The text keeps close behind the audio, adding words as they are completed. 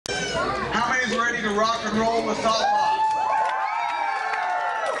rock and roll with Saltbox.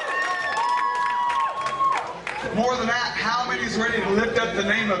 More than that, how many is ready to lift up the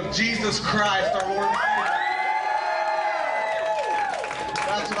name of Jesus Christ, our Lord and Savior?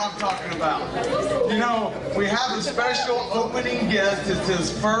 That's what I'm talking about. You know, we have a special opening guest. It's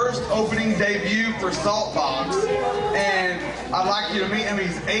his first opening debut for Saltbox, and I'd like you to meet him.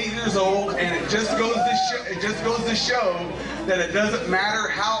 He's 8 years old, and it just goes to show that it doesn't matter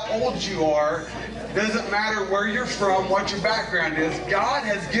how old you are, doesn't matter where you're from, what your background is. God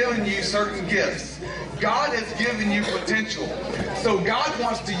has given you certain gifts. God has given you potential. So God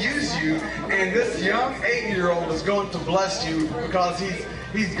wants to use you, and this young 8-year-old is going to bless you because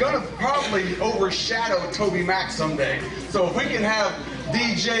he's going to probably overshadow Toby Mac someday. So if we can have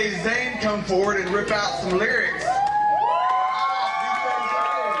DJ Zane come forward and rip out some lyrics.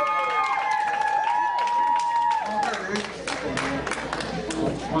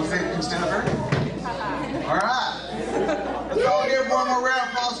 Want to say you can stand up here? All right. Let's all give one more round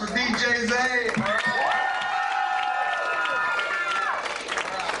of applause for DJ Zane. All right.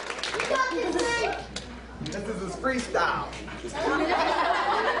 This is his freestyle.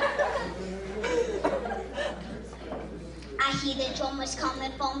 I hear the drummers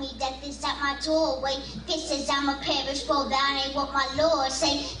coming for me, death is at my doorway. This says I'm a perish, for that ain't what my Lord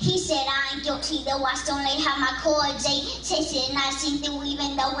say. He said I ain't guilty, though I still ain't have my cords, tasting I see through,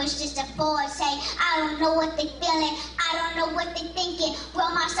 even though it's just a foresight. I don't know what they feeling, I don't know what they thinking.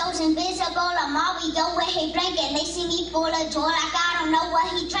 Well, my soul's invisible, I'm always where he blinking. They see me full of joy, like I don't know what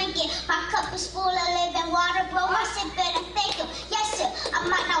he drinking. My cup is full of living water, bro, I sit better thank him. Yes, sir, I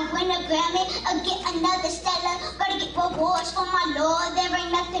might not win a Grammy or get another Stellar, but I get rewards for my Lord, there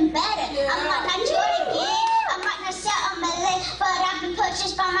ain't nothing better. I might not do it again, I might not sell a million, but I've been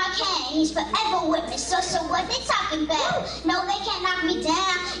purchased by my King. He's forever with me, so what they talking about? No, they can't knock me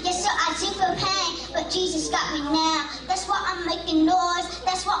down. Yes, sir, I do feel pain, but Jesus got me now. That's why I'm making noise,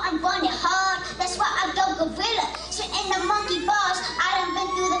 that's why I'm running hard, that's why I go gorilla, spitting the monkey bars. I done been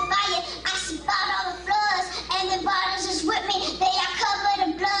through the fire, I survived all the floods, and the brothers is with me, they are covered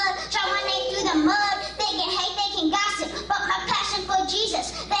in blood. Try my name through the mud, they can hate, they can gossip, but my passion for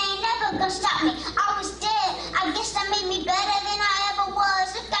Jesus, they ain't never gonna stop me. I was dead, I guess that made me better than I ever was.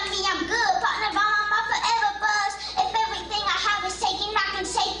 Look at me, I'm good, partner, I'm my forever buzz. If everything I have is taken, I can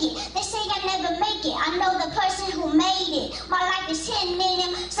take it. They say I never make it, I know the person who made it. My life is hidden in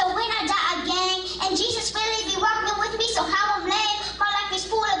him, so when I die again, and Jesus really be walking with me, so how I'm lame. My life is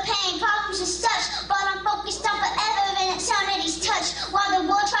full of pain, problems and such, but I'm focused on forever in eternity's touch. While the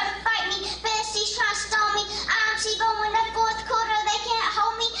world try to fight me, Pharisees try to stone me, I'm going the fourth quarter, they can't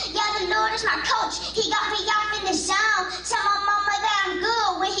hold me. Yeah, the Lord is my coach, he got me off in the zone. Tell my mama that I'm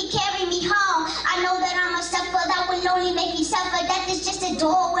good when he carry me home. I know that I'm a suffer, that will only make me suffer. Death is just a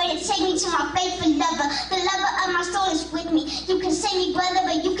doorway to take me to my faithful lover. The lover of my soul is with me. You can say me brother,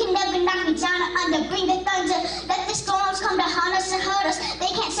 but you can never knock me down or under. Bring the thunder, let the storms come to hunt us and hurt us. They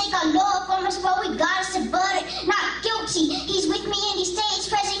can't take our Lord from us, but we got us subverted. Not guilty, he's with me and he stays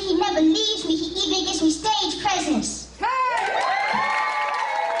present. He never leaves me, he even gives me stage presence.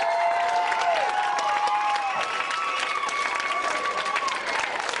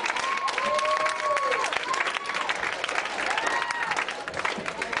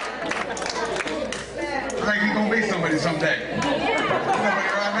 I think he's gonna be somebody someday.